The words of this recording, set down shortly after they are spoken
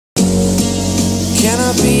Can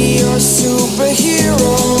I be your superhero?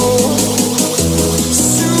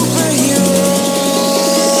 Superhero.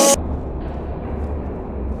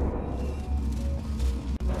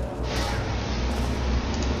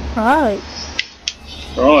 Right.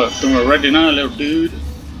 Right, so we're ready now, little dude.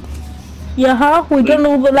 Yeah, we've done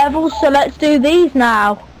all the levels, so let's do these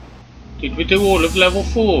now. Did we do all of level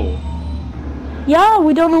 4? Yeah,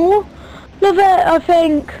 we done all of it, I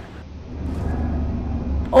think.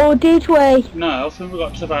 Or did we? No, I think we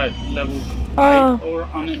got to about level 8 or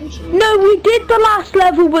on it or something. No, we did the last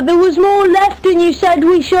level, but there was more left and you said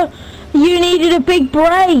you needed a big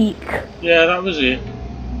break. Yeah, that was it.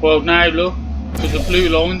 Well, now look, because the blue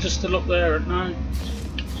lines are still up there, aren't they?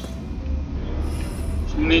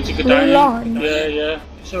 So we need to go down. Lines? Yeah,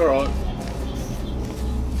 it's alright.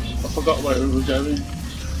 I forgot where we were going.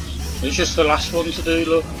 It's just the last one to do,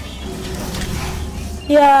 look.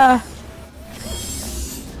 Yeah.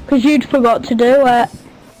 Because you'd forgot to do it,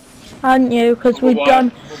 hadn't you? Because we'd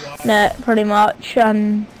done it pretty much,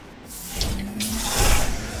 and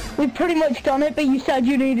we'd pretty much done it, but you said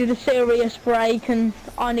you needed a serious break, and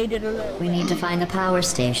I needed a little. We need to find the power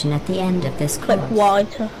station at the end of this course. Click Y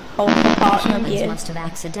to hold the partner Humans view. must have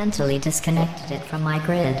accidentally disconnected it from my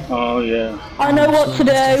grid. Oh, yeah. I know what to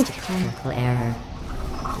do. Just a clerical error.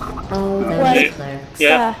 Oh, those Wait. clerks.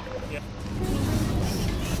 Yeah.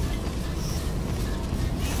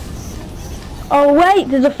 Oh wait,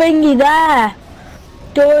 there's a thingy there.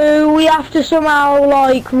 Do we have to somehow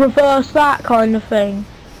like reverse that kind of thing?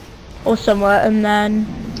 Or somewhere, and then...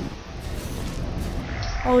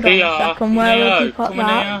 Hold on a second, where have you put come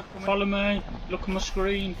that? here, follow me, look on my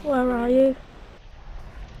screen. Where are you?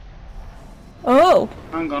 Oh!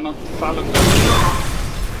 Hang on, I'll follow me.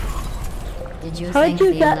 Did you How'd think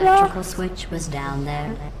you the get there? electrical switch was down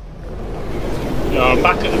there? Yeah,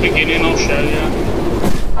 back at the beginning, I'll show you.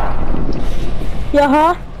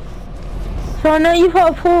 Yeah, so I know you've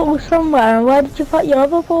got a portal somewhere, and where did you put your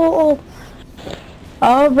other portal?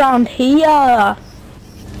 Oh, around here.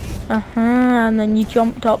 And then you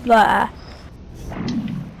jumped up there.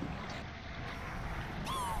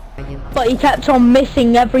 But you kept on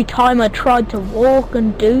missing every time I tried to walk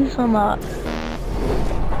and do something.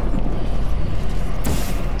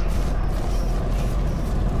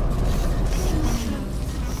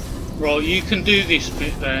 Right, you can do this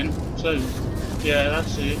bit then. So, yeah,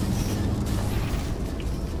 that's it.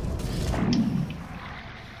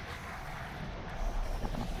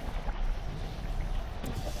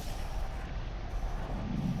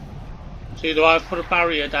 See, do I put a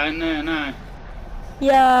barrier down there now?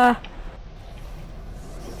 Yeah.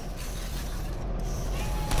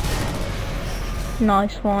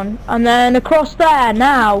 Nice one. And then across there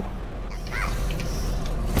now.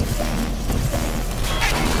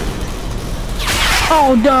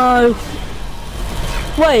 Oh no!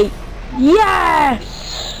 Wait.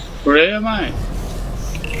 Yes! Really, mate?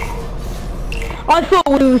 I thought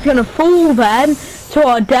we was gonna fall then to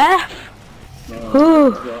our death.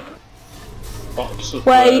 Ooh. Box up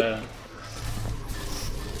Wait. there.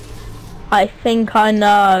 I think I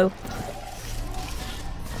know.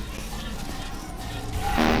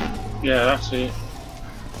 Yeah, that's it.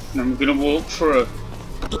 And then we're gonna walk through.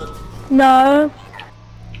 No.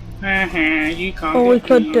 You can't. All we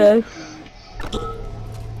could do.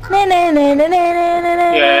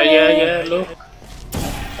 Yeah, look.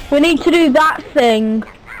 We need to do that thing.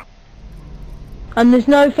 And there's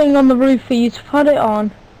no thing on the roof for you to put it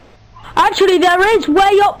on. Actually, there is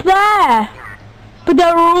way up there. But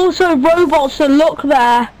there are also robots that look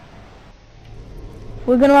there.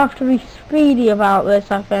 We're gonna have to be speedy about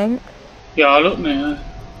this, I think. Yeah, I look now.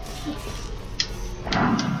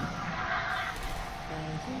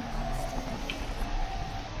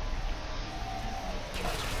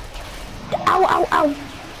 Ow, ow, ow.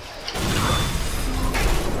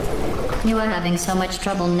 You are having so much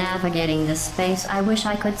trouble navigating this space. I wish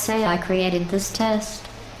I could say I created this test.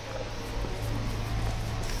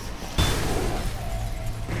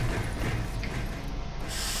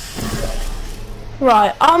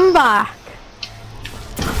 Right, I'm back.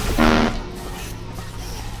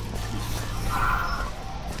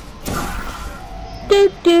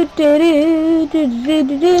 Do do do do do do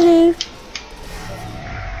do do.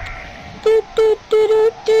 Do do do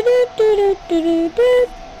do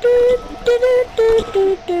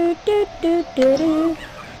do do do do.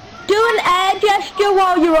 Do an air gesture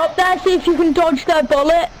while you're up there, see if you can dodge their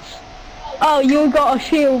bullets. Oh, you got a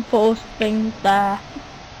shield force thing there.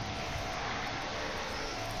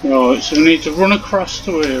 Right, so we need to run across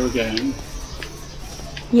to here again.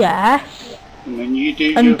 Yes. And then you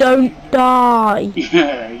do And your... don't die.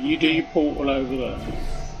 Yeah, you do your portal over there.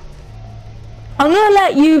 I'm gonna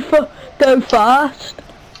let you go first.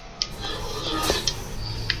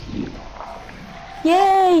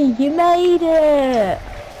 Yay, you made it!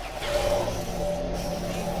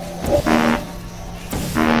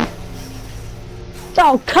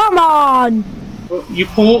 Oh, come on! Your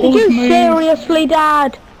portal's Did you moved. seriously,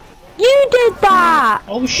 Dad? You did that!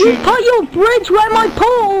 Oh You shit! put your bridge where my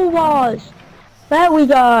portal was! There we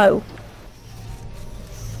go.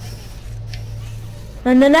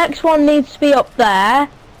 And the next one needs to be up there.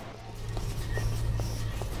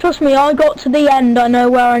 Trust me, I got to the end, I know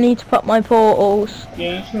where I need to put my portals.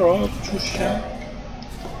 Yeah, it's alright, trust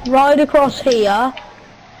you. Right across here.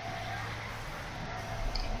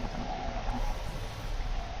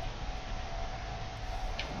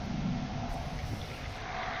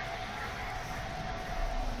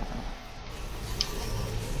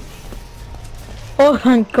 Oh,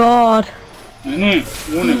 thank God. Isn't it?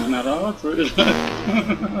 One is not hard, really.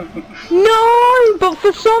 No, but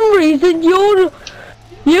for some reason you're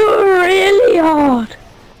really hard.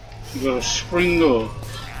 You got a spring up.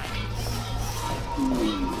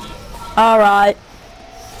 All right.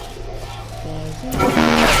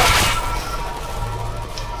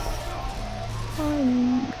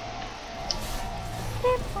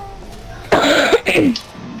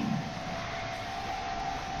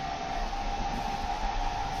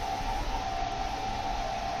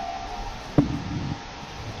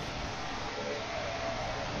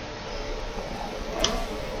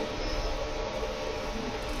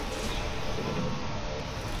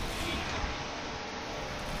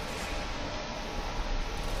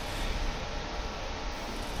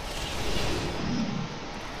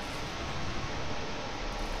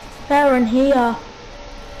 They're in here.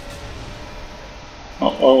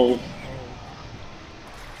 Uh-oh.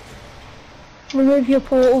 Remove your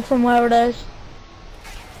portal from where it is.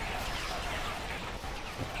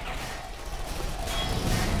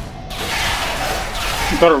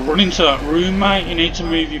 You gotta run into that room, mate. You need to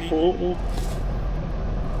move your portal.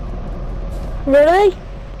 Really?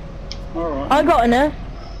 Alright. I got in it.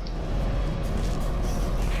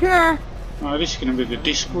 Nah. Oh, this is gonna be the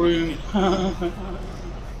disc room.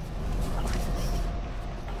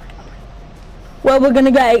 Well, we're gonna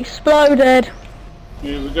get exploded.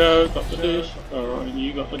 Here we go, got the disc. Alright,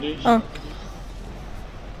 you got the disc. Oh.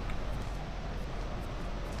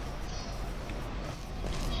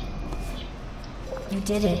 You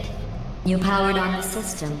did it. You powered on the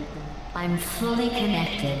system. I'm fully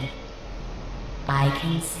connected. I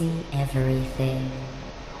can see everything.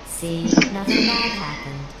 See, nothing bad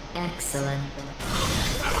happened. Excellent.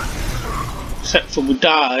 Except for we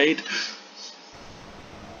died.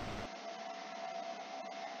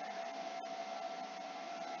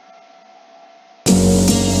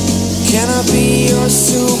 Can I be your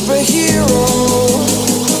superhero?